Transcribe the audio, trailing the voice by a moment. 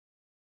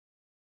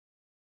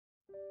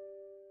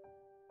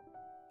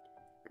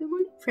Good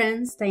morning,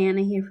 friends.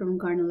 Diana here from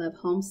Garden Love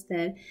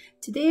Homestead.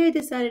 Today I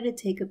decided to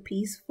take a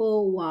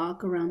peaceful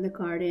walk around the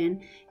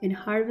garden and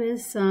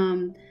harvest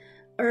some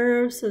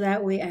herbs so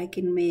that way I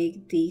can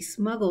make these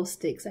smuggle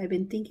sticks. I've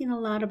been thinking a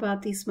lot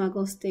about these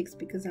smuggle sticks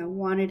because I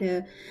wanted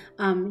to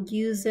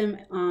use them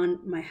on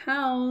my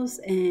house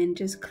and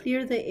just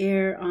clear the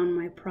air on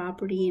my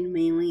property and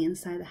mainly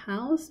inside the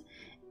house.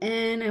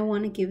 And I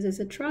want to give this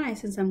a try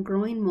since I'm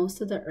growing most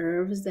of the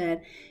herbs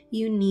that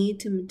you need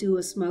to do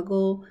a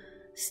smuggle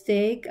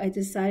stick. I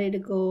decided to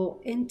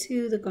go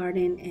into the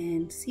garden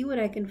and see what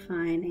I can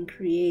find and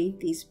create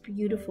these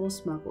beautiful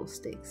smuggle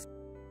sticks.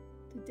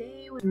 The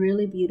day was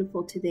really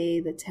beautiful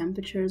today. The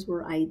temperatures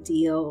were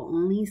ideal,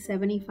 only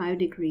 75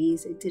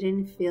 degrees. It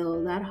didn't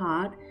feel that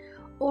hot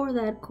or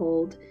that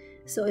cold.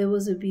 So it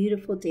was a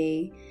beautiful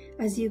day.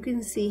 As you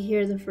can see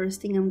here, the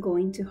first thing I'm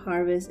going to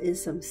harvest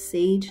is some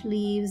sage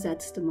leaves.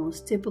 That's the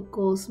most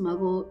typical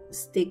smuggle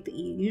stick that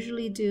you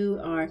usually do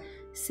are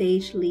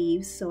sage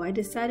leaves. So I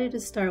decided to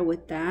start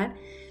with that.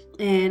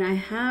 And I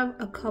have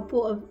a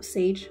couple of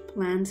sage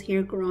plants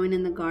here growing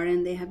in the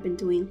garden. They have been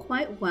doing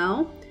quite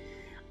well.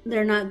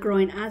 They're not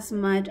growing as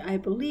much. I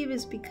believe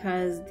it's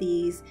because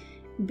these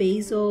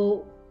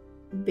basil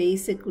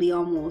basically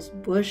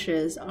almost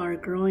bushes are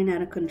growing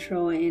out of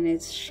control and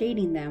it's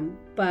shading them,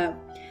 but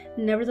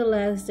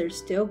nevertheless they're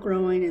still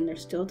growing and they're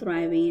still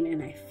thriving,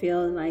 and I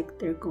feel like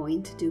they're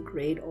going to do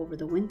great over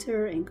the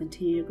winter and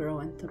continue to grow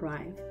and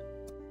thrive.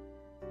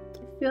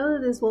 I feel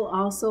that this will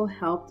also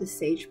help the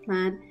sage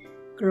plant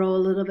grow a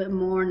little bit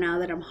more now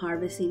that I'm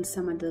harvesting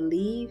some of the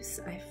leaves.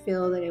 I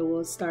feel that it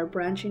will start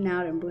branching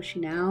out and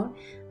bushing out.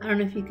 I don't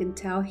know if you can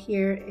tell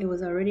here, it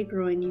was already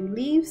growing new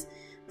leaves.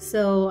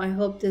 So I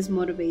hope this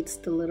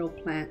motivates the little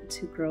plant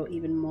to grow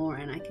even more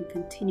and I can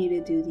continue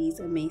to do these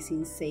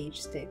amazing sage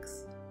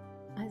sticks.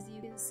 As you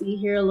can see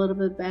here a little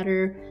bit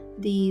better,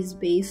 these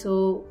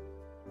basil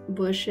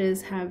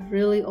bushes have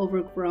really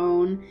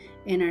overgrown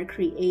and are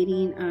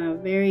creating a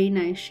very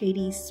nice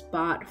shady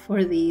spot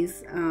for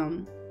these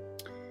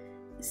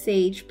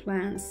sage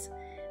plants.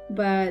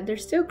 But they're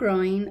still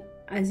growing.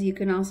 As you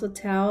can also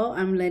tell,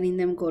 I'm letting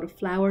them go to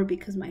flower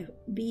because my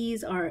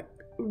bees are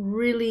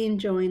really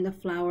enjoying the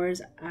flowers.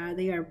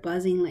 They are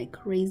buzzing like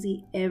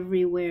crazy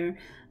everywhere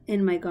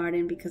in my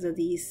garden because of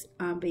these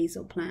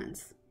basil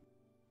plants.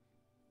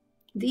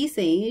 These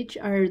sage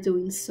are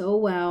doing so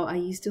well. I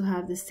used to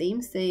have the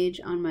same sage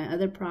on my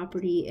other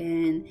property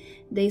and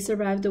they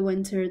survived the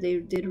winter. They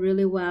did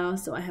really well,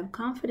 so I have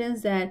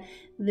confidence that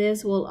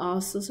this will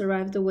also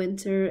survive the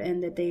winter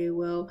and that they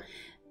will,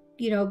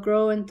 you know,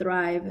 grow and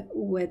thrive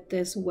with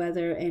this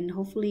weather, and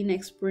hopefully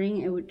next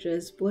spring it would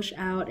just bush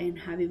out and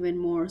have even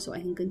more so I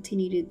can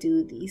continue to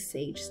do these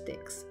sage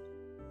sticks.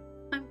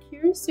 I'm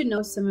curious to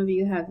know, some of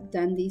you have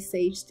done these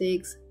sage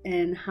sticks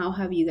and how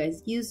have you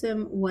guys used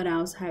them? What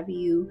else have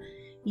you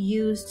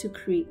used to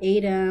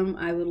create them?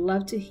 I would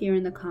love to hear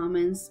in the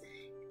comments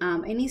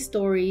any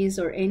stories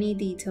or any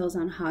details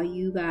on how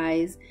you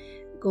guys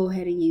go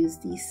ahead and use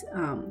these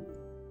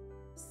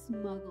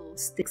smuggle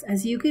sticks.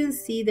 As you can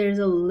see, there's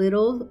a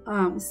little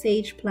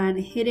sage plant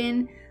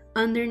hidden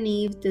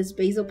underneath this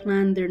basil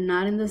plant. They're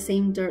not in the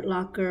same dirt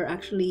locker.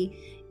 Actually,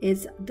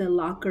 it's the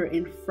locker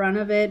in front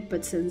of it,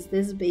 but since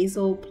this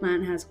basil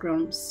plant has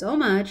grown so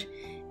much,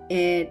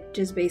 it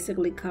just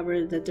basically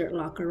covered the dirt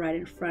locker right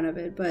in front of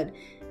it. But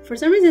for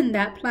some reason,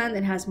 that plant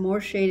that has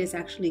more shade is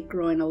actually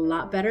growing a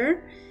lot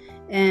better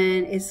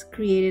and it's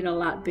created a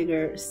lot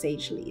bigger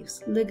sage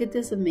leaves. Look at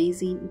this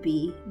amazing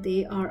bee.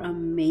 They are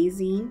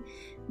amazing.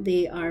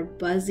 They are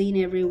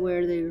buzzing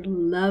everywhere. They're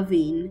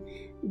loving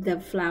the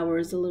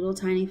flowers, the little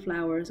tiny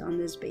flowers on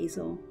this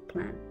basil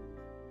plant.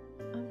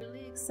 I'm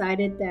really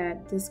excited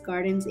that this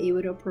garden is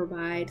able to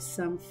provide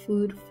some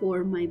food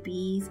for my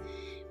bees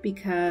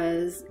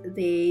because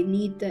they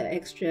need the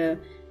extra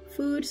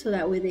food so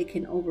that way they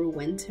can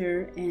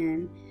overwinter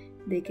and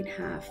they can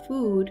have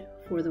food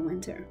for the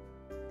winter.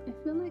 I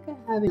feel like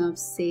I have enough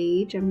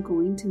sage. I'm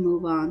going to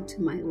move on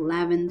to my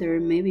lavender,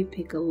 maybe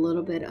pick a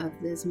little bit of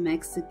this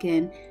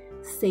Mexican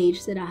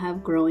sage that I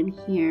have growing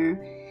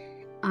here.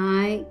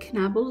 I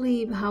cannot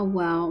believe how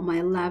well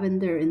my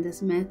lavender and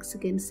this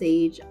Mexican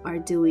sage are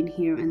doing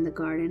here in the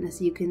garden.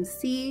 As you can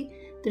see,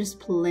 there's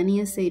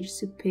plenty of sage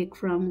to pick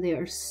from. They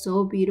are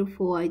so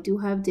beautiful. I do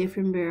have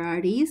different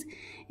varieties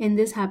and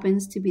this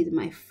happens to be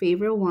my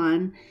favorite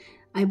one.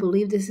 I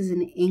believe this is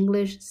an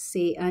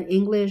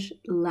English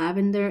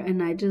lavender,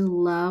 and I just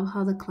love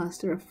how the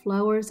cluster of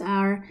flowers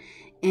are,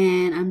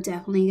 and I'm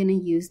definitely going to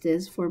use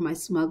this for my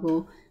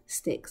smuggle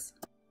sticks.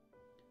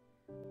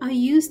 I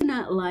used to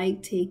not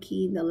like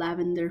taking the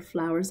lavender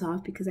flowers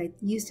off because I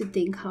used to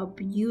think how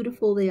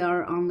beautiful they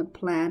are on the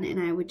plant and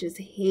I would just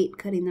hate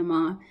cutting them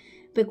off.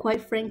 But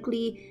quite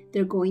frankly,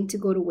 they're going to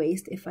go to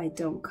waste if I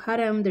don't cut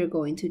them. They're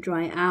going to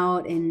dry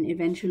out and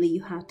eventually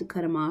you have to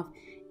cut them off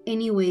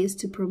anyways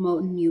to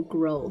promote new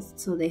growth.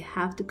 So they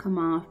have to come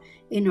off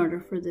in order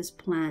for this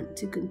plant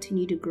to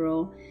continue to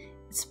grow,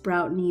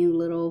 sprout new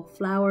little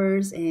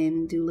flowers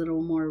and do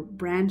little more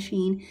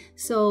branching.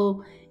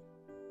 So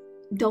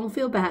don't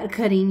feel bad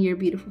cutting your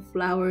beautiful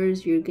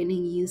flowers. You're gonna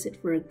use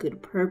it for a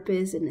good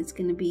purpose and it's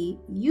gonna be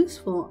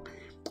useful.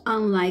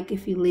 Unlike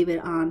if you leave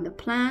it on the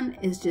plant,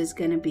 it's just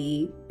gonna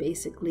be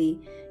basically,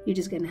 you're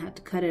just gonna have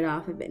to cut it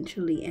off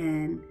eventually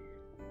and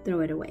throw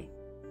it away.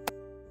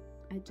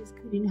 I just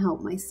couldn't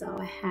help myself.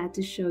 I had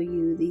to show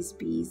you these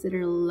bees that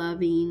are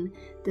loving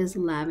this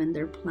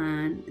lavender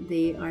plant.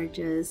 They are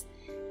just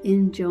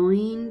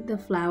enjoying the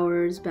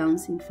flowers,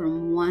 bouncing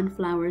from one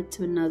flower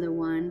to another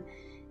one.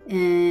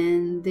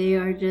 And they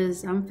are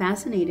just, I'm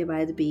fascinated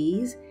by the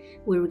bees.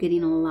 We're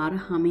getting a lot of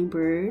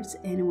hummingbirds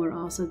and we're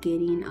also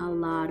getting a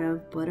lot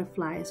of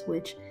butterflies,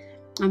 which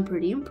I'm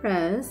pretty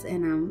impressed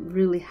and I'm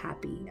really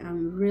happy.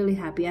 I'm really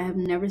happy. I have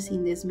never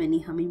seen this many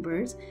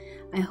hummingbirds.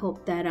 I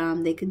hope that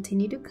they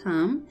continue to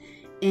come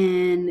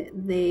and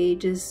they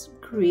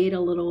just create a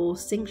little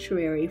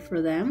sanctuary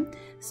for them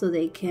so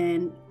they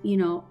can, you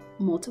know,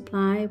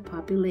 multiply,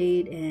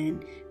 populate,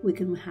 and we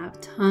can have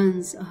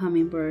tons of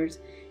hummingbirds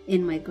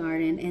in my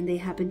garden. And they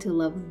happen to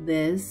love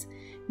this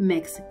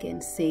Mexican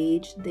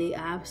sage. They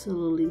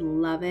absolutely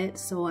love it.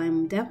 So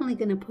I'm definitely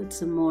going to put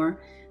some more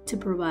to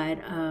provide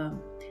a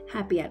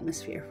happy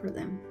atmosphere for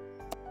them.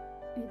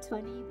 It's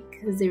funny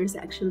because there's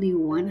actually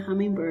one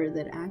hummingbird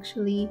that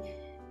actually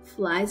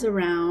flies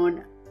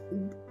around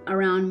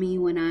me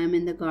when I'm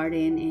in the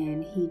garden,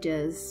 and he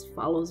just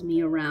follows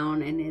me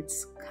around, and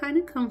it's kind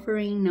of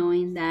comforting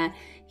knowing that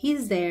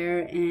he's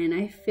there, and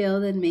I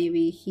feel that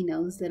maybe he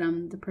knows that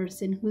I'm the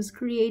person who's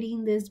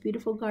creating this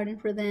beautiful garden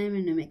for them,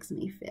 and it makes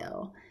me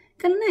feel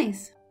kind of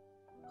nice.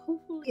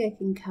 Hopefully I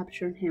can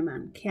capture him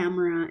on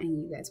camera and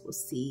you guys will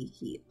see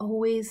he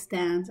always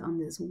stands on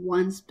this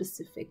one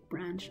specific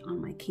branch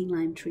on my key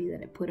lime tree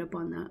that I put up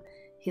on the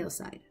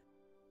hillside.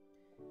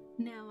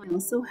 Now I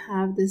also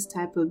have this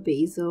type of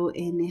basil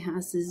and it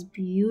has this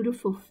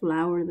beautiful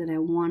flower that I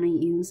want to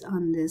use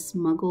on this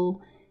Smudge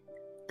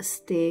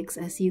Sticks.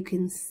 As you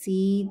can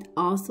see,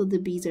 also the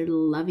bees are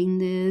loving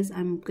this.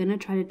 I'm gonna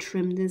try to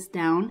trim this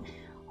down.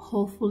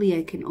 Hopefully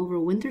I can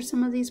overwinter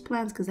some of these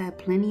plants because I have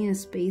plenty of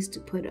space to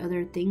put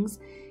other things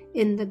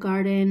in the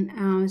garden.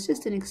 It's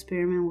just an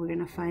experiment. We're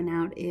gonna find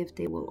out if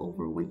they will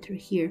overwinter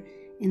here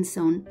in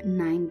zone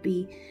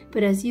 9B.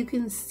 But as you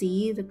can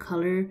see, the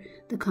color,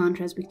 the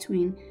contrast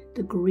between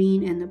the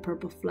green and the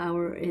purple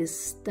flower is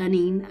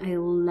stunning. I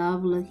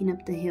love looking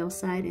up the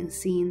hillside and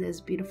seeing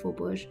this beautiful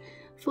bush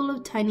full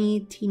of tiny,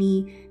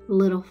 teeny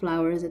little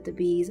flowers that the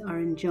bees are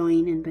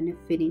enjoying and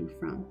benefiting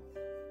from.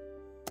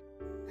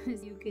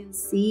 As you can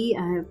see,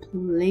 I have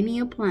plenty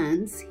of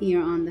plants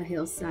here on the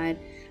hillside.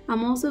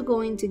 I'm also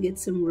going to get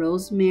some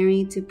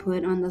rosemary to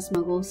put on the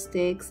Smudge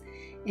Sticks,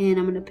 and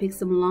I'm going to pick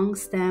some long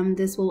stem.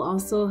 This will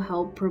also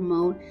help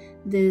promote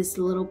this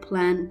little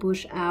plant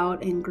bush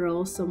out and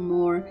grow some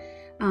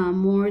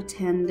more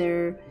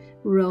tender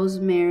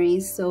rosemary.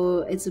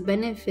 So it's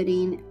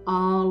benefiting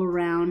all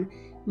around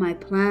my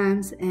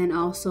plants, and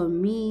also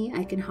me.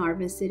 I can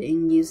harvest it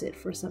and use it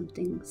for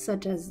something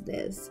such as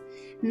this.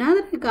 Now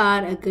that I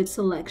got a good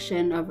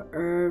selection of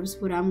herbs,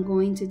 what I'm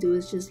going to do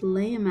is just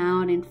lay them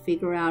out and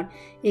figure out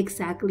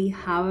exactly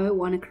how I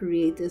want to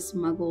create this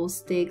Smudge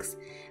Sticks.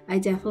 I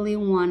definitely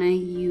want to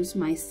use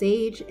my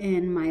sage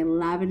and my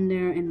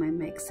lavender and my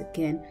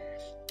Mexican,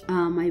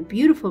 my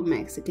beautiful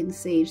Mexican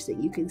sage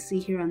that you can see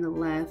here on the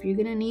left. You're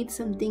gonna need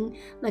something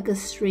like a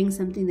string,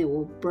 something that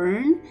will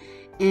burn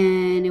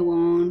and it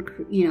won't,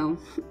 you know,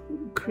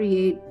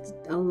 create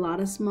a lot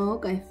of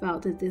smoke. I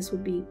felt that this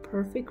would be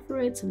perfect for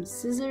it. Some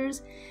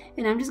scissors,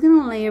 and I'm just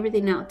gonna lay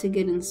everything out to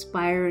get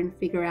inspired and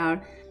figure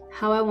out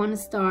how I want to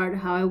start,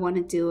 how I want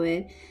to do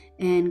it,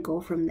 and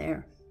go from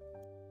there.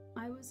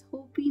 I was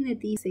hoping that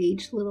these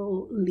sage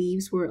little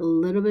leaves were a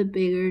little bit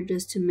bigger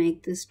just to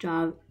make this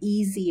job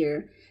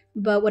easier.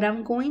 But what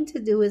I'm going to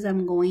do is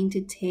I'm going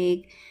to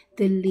take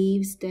the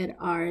leaves that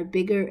are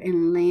bigger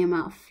and lay them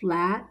out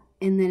flat,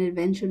 and then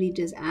eventually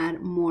just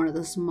add more of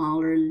the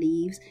smaller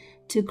leaves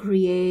to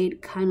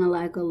create kind of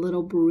like a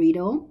little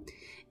burrito,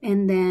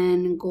 and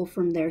then go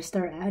from there.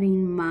 Start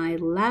adding my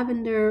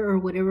lavender or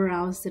whatever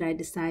else that I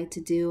decide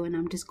to do, and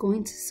I'm just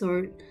going to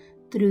sort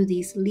through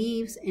these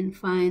leaves and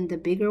find the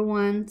bigger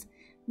ones.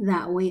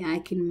 That way I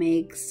can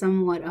make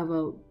somewhat of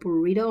a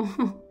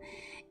burrito.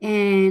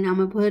 And I'm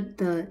gonna put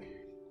the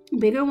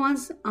bigger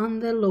ones on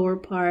the lower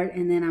part,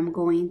 and then I'm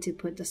going to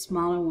put the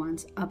smaller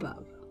ones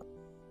above.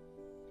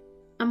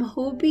 I'm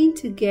hoping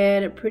to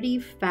get a pretty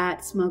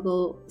fat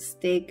Smudge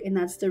stick, and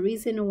that's the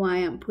reason why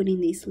I'm putting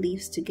these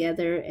leaves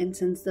together. And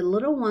since the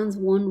little ones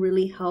won't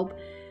really help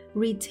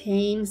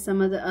retain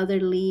some of the other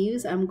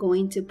leaves, I'm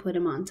going to put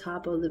them on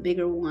top of the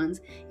bigger ones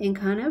and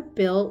kind of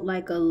build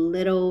like a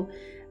little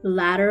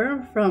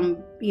ladder from,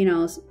 you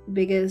know,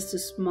 biggest to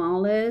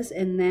smallest,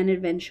 and then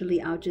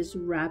eventually I'll just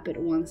wrap it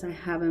once I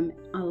have them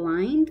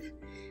aligned.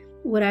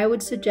 What I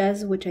would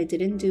suggest, which I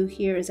didn't do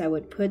here, is I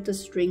would put the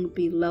string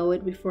below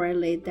it before I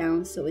lay it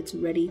down so it's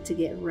ready to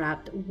get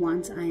wrapped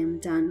once I am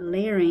done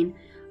layering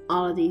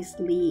all of these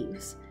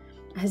leaves.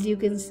 As you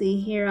can see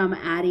here, I'm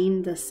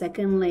adding the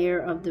second layer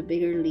of the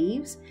bigger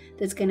leaves.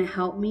 That's gonna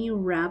help me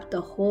wrap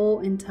the whole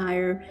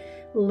entire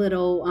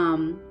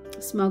little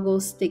smuggle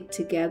stick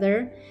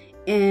together.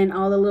 And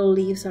all the little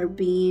leaves are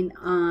being,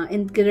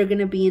 and they're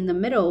gonna be in the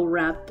middle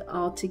wrapped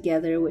all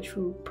together, which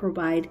will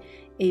provide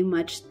a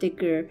much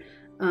thicker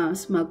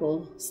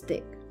smuggle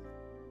stick.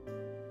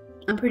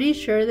 I'm pretty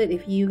sure that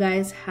if you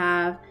guys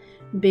have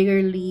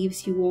bigger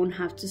leaves, you won't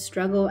have to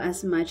struggle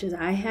as much as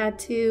I had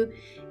to,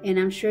 and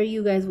I'm sure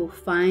you guys will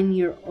find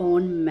your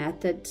own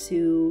method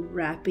to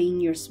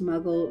wrapping your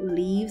smuggle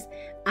leaves.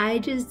 I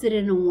just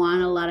didn't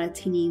want a lot of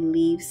teeny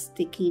leaves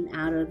sticking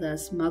out of the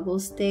smuggle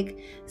stick,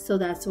 so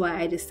that's why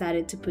I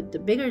decided to put the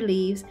bigger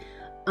leaves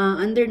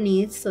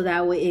underneath, so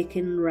that way it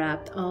can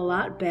wrap a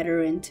lot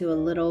better into a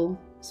little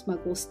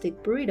smuggle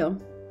stick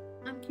burrito.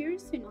 I'm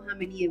curious to know how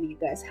many of you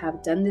guys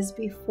have done this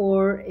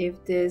before,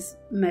 if this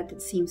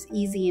method seems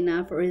easy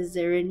enough, or is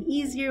there an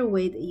easier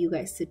way that you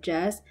guys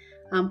suggest.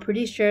 I'm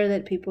pretty sure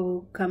that people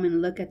who come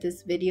and look at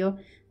this video,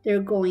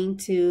 they're going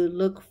to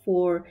look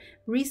for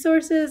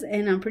resources,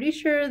 and I'm pretty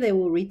sure they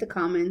will read the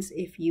comments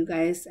if you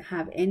guys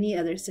have any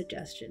other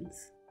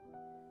suggestions.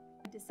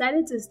 I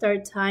decided to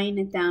start tying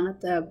it down at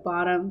the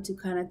bottom to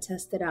kind of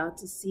test it out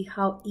to see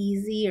how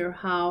easy or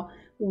how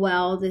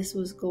well this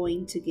was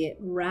going to get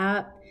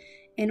wrapped.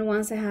 And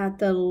once I had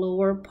the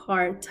lower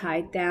part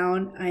tied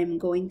down, I'm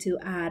going to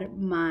add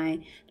my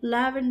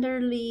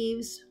lavender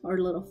leaves or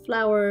little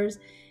flowers,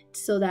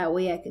 so that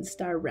way I can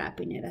start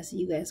wrapping it, as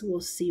you guys will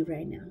see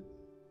right now.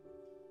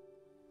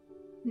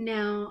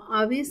 Now,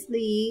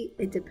 obviously,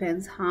 it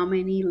depends how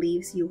many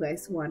leaves you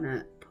guys want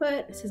to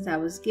put. Since I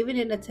was giving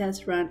it a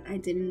test run, I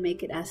didn't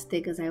make it as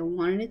thick as I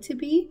wanted it to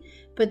be,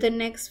 but the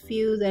next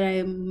few that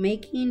I'm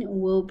making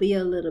will be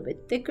a little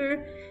bit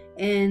thicker,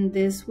 and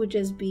this would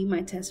just be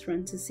my test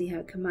run to see how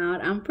it come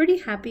out. I'm pretty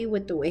happy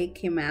with the way it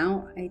came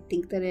out. I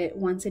think that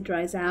once it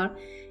dries out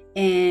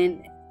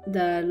and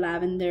the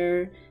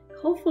lavender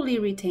hopefully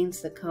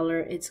retains the color,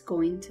 it's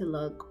going to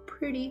look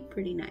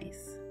pretty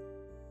nice.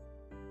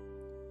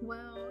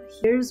 Well,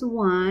 here's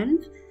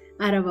one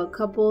out of a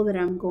couple that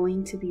I'm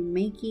going to be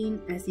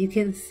making. As you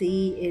can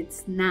see,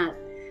 it's not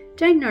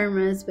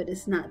ginormous, but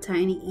it's not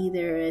tiny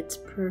either. It's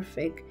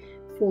perfect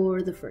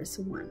for the first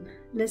one.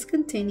 Let's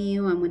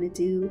continue. I'm going to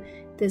do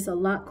this a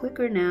lot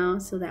quicker now,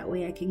 so that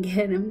way I can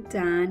get them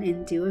done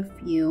and do a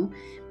few,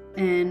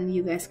 and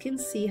you guys can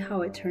see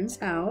how it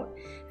turns out.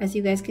 As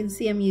you guys can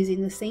see, I'm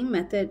using the same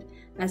method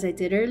as I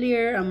did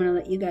earlier. I'm gonna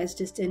let you guys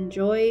just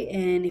enjoy,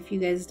 and if you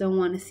guys don't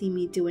want to see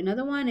me do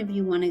another one, if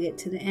you want to get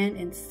to the end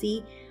and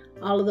see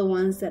all of the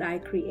ones that I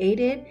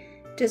created,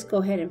 just go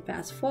ahead and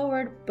fast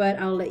forward, but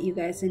I'll let you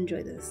guys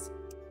enjoy this.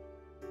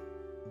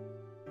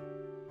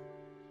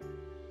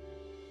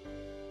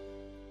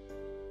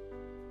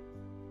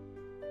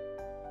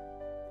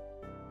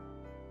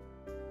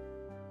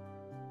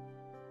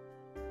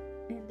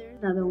 And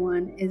there's another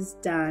one is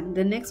done.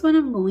 The next one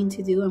I'm going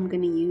to do, I'm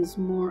going to use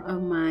more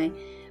of my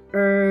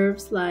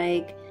herbs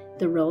like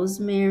the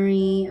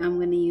rosemary. I'm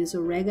going to use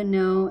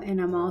oregano,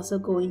 and I'm also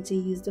going to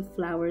use the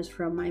flowers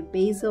from my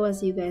basil.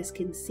 As you guys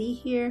can see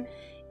here,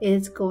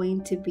 it's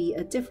going to be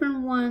a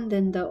different one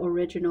than the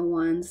original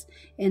ones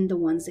and the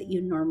ones that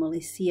you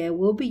normally see. I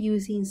will be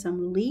using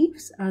some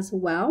leaves as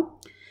well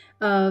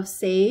of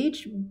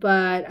sage,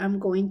 but I'm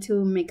going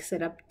to mix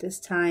it up this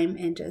time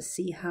and just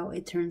see how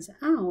it turns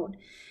out.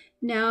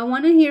 Now, I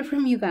want to hear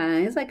from you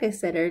guys, like I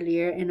said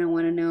earlier, and I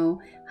want to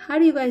know, how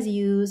do you guys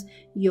use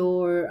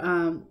your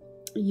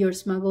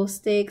smuggle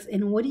sticks,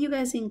 and what do you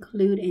guys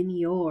include in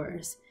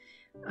yours?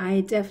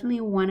 I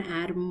definitely want to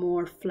add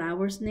more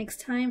flowers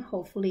next time.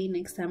 Hopefully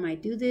next time I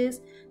do this,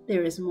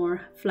 there is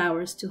more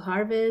flowers to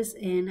harvest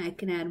and I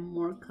can add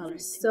more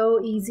colors.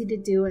 So easy to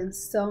do and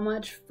so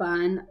much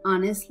fun.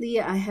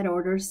 Honestly, I had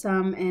ordered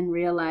some and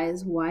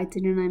realized, why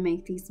didn't I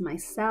make these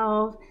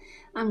myself?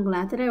 I'm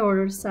glad that I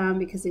ordered some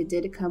because it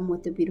did come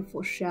with a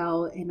beautiful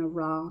shell and a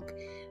rock.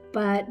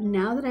 But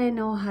now that I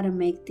know how to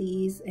make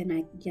these, and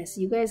I guess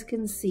you guys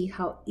can see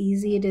how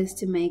easy it is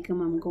to make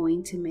them, I'm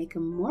going to make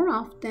them more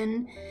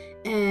often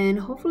and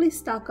hopefully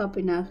stock up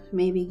enough,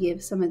 maybe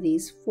give some of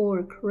these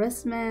for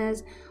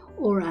Christmas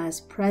or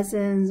as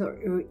presents,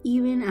 or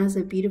even as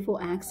a beautiful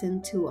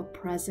accent to a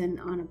present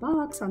on a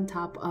box on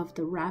top of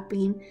the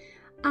wrapping.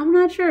 I'm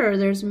not sure.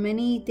 There's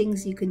many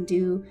things you can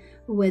do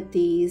with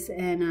these,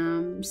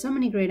 and so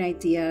many great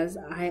ideas.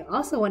 I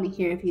also want to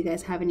hear if you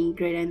guys have any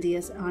great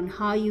ideas on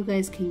how you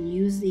guys can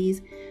use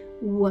these,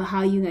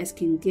 how you guys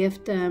can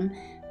gift them,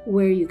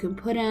 where you can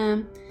put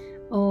them,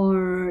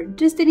 or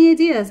just any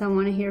ideas. I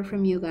want to hear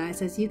from you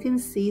guys. As you can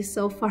see,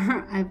 so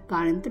far I've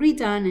gotten 3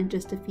 done in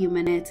just a few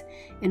minutes,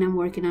 and I'm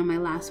working on my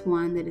last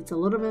one that it's a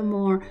little bit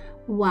more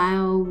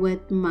wild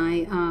with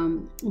my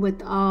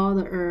with all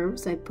the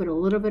herbs. I put a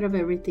little bit of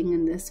everything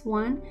in this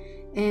one,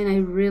 and I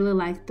really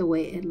like the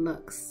way it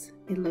looks.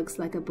 It looks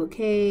like a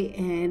bouquet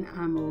and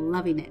I'm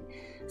loving it.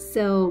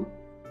 So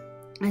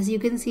As you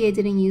can see, I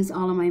didn't use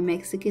all of my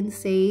Mexican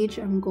sage.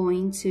 I'm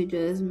going to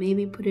just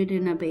maybe put it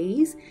in a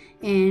vase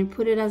and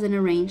put it as an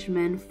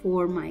arrangement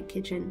for my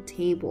kitchen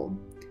table.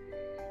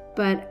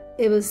 But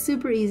it was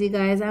super easy,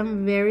 guys.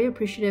 I'm very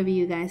appreciative of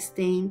you guys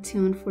staying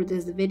tuned for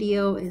this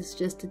video. It's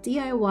just a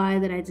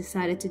DIY that I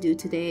decided to do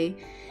today,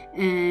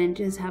 and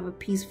just have a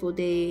peaceful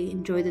day,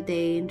 enjoy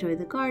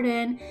the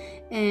garden,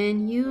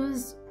 and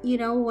use, you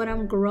know, what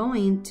I'm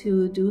growing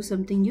to do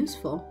something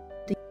useful.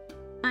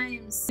 I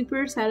am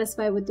super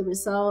satisfied with the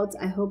results.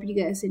 I hope you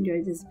guys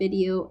enjoyed this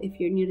video. If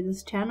you're new to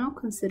this channel,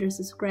 consider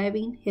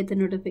subscribing, hit the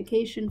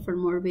notification for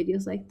more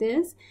videos like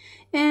this.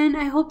 And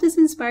I hope this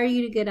inspires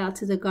you to get out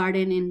to the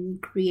garden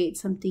and create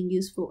something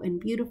useful and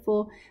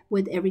beautiful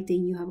with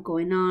everything you have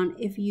going on.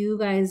 If you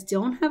guys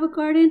don't have a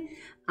garden,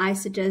 I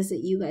suggest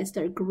that you guys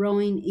start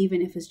growing,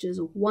 even if it's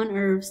just one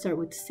herb. Start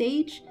with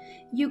sage.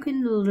 You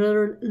can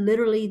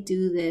literally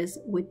do this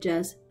with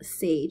just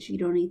sage. You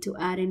don't need to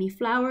add any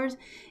flowers.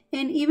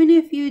 And even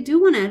if you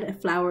do want to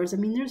add flowers, I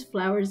mean, there's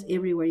flowers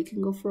everywhere. You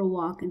can go for a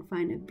walk and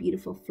find a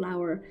beautiful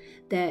flower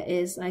that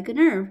is like an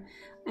herb.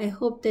 I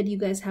hope that you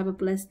guys have a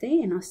blessed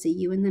day, and I'll see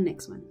you in the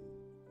next one.